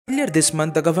Earlier this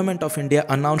month, the Government of India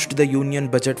announced the Union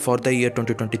Budget for the year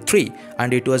 2023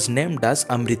 and it was named as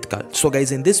Amritkal. So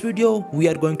guys, in this video, we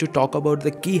are going to talk about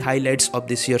the key highlights of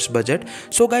this year's budget.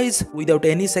 So guys, without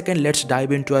any second, let's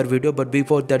dive into our video. But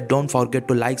before that, don't forget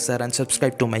to like, share and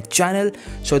subscribe to my channel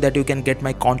so that you can get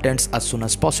my contents as soon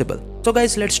as possible. So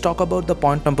guys, let's talk about the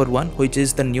point number 1, which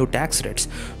is the new tax rates.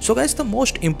 So guys, the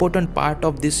most important part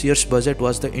of this year's budget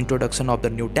was the introduction of the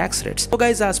new tax rates. So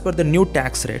guys, as per the new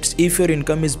tax rates, if your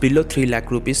income is below 3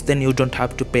 lakh rupees, then you don't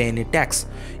have to pay any tax.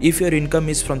 If your income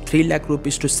is from 3 lakh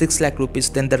rupees to 6 lakh rupees,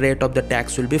 then the rate of the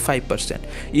tax will be 5%.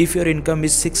 If your income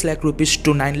is 6 lakh rupees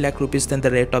to 9 lakh rupees, then the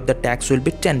rate of the tax will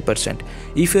be 10%.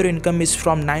 If your income is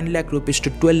from 9 lakh rupees to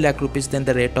 12 lakh rupees, then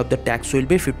the rate of the tax will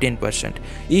be 15%.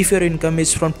 If your income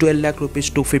is from 12 lakh rupees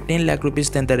to 15 lakh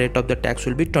rupees, then the rate of the tax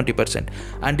will be 20%.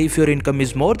 And if your income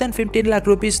is more than 15 lakh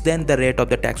rupees, then the rate of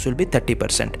the tax will be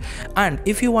 30%. And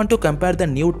if you want to compare the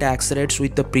new tax rates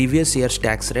with the previous year's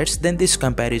tax rates, then this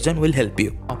comparison will help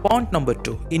you. Point number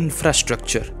 2,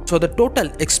 infrastructure. So the total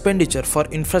expenditure for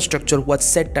infrastructure was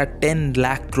set at 10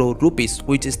 lakh crore rupees,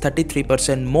 which is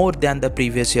 33% more than the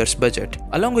previous year's budget.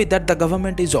 Along with that, the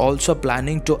government is also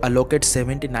planning to allocate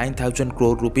 79,000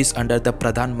 crore rupees under the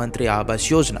Pradhan Mantri Awas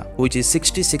Yojana, which is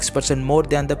 66% more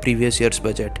than the previous year's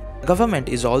budget. The government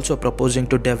is also proposing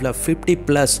to develop 50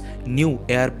 plus new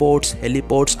airports,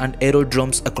 heliports and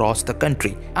aerodromes across the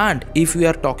country. And if we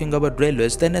are talking about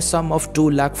railways, then a sum of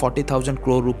 2,40,000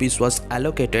 crore rupees was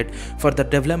allocated for the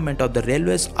development of the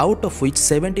railways, out of which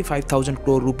 75,000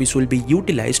 crore rupees will be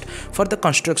utilized for the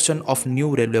construction of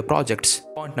new railway projects.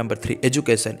 Point number 3,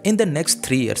 education. In the next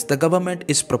 3 years, the government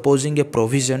is proposing a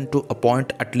provision to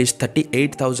appoint at least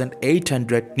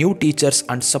 38,800 new teachers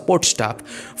and support staff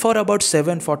for about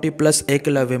 740 plus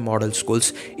Ekalave model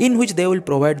schools, in which they will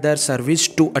provide their service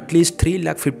to at least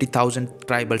 350,000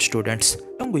 tribal students.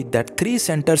 Along with that, 3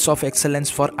 centers of excellence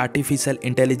for artificial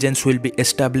intelligence will be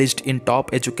established in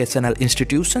top educational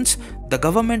institutions. The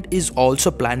government is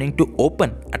also planning to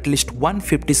open at least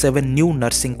 157 new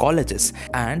nursing colleges,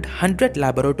 and 100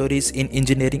 laboratories in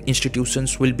engineering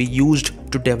institutions will be used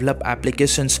to develop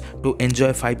applications to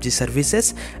enjoy 5G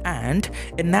services, and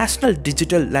a national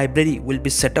digital library will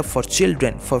be set up for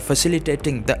children for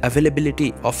facilitating the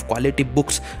availability of quality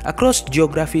books across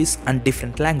geographies and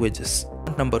different languages.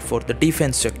 Number 4, the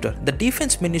defense sector. The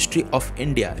Defense Ministry of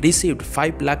India received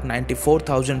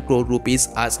 5,94,000 crore rupees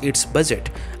as its budget,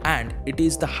 and it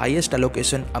is the highest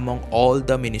allocation among all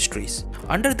the ministries.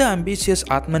 Under the ambitious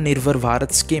Atmanirbhar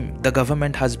Bharat scheme, the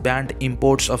government has banned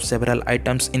imports of several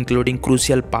items including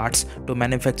crucial parts to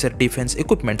manufacture defense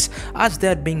equipments, as they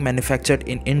are being manufactured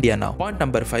in India now. Point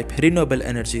number 5, renewable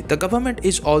energy. The government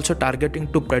is also targeting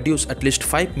to produce at least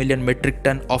 5 million metric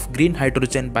ton of green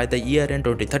hydrogen by the year end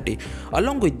 2030.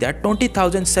 Along with that,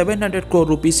 20,700 crore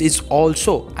rupees is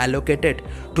also allocated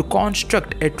to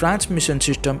construct a transmission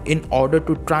system in order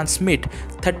to transmit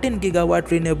 13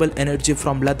 gigawatt renewable energy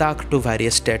from Ladakh to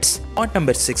various states. Point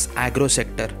number 6, agro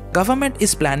sector. Government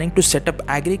is planning to set up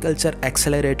agriculture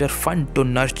accelerator fund to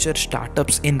nurture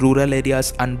startups in rural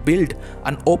areas and build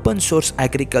an open source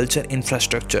agriculture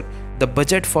infrastructure. The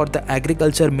budget for the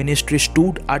agriculture ministry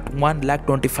stood at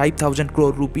 1,25,000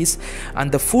 crore rupees,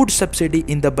 and the food subsidy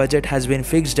in the budget has been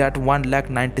fixed at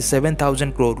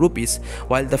 1,97,000 crore rupees,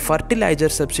 while the fertilizer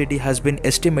subsidy has been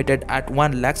estimated at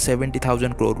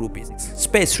 1,70,000 crore rupees.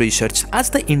 Space research.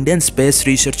 As the Indian Space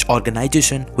Research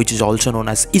Organization, which is also known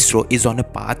as ISRO, is on a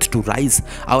path to rise,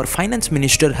 our finance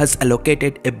minister has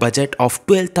allocated a budget of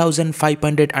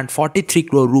 12,543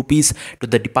 crore rupees to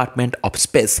the Department of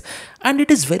Space. And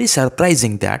it is very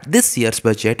surprising that this year's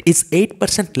budget is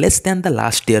 8% less than the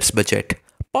last year's budget.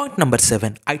 Point number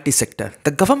 7, IT sector. The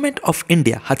government of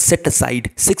India has set aside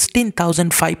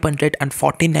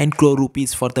 16,549 crore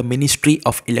rupees for the Ministry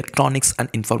of Electronics and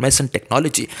Information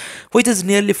Technology, which is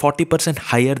nearly 40%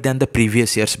 higher than the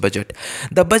previous year's budget.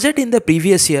 The budget in the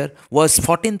previous year was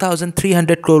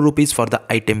 14,300 crore rupees for the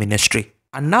IT ministry.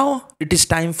 And now it is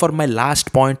time for my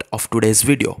last point of today's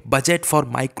video, budget for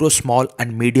micro, small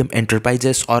and medium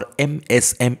enterprises or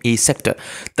MSME sector.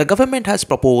 The government has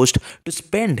proposed to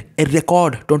spend a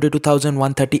record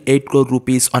 22,138 crore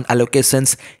rupees on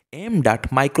allocations aimed at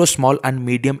micro, small and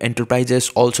medium enterprises,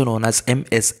 also known as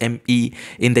MSME,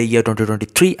 in the year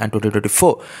 2023 and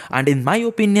 2024. And in my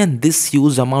opinion, this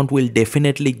huge amount will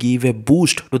definitely give a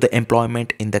boost to the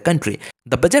employment in the country.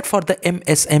 The budget for the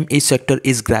MSME sector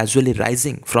is gradually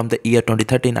rising from the year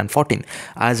 2013 and 14,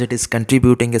 as it is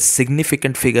contributing a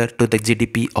significant figure to the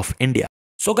GDP of India.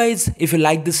 So guys, if you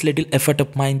like this little effort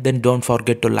of mine, then don't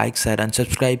forget to like, share and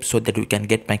subscribe so that you can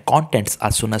get my contents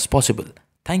as soon as possible.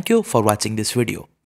 Thank you for watching this video.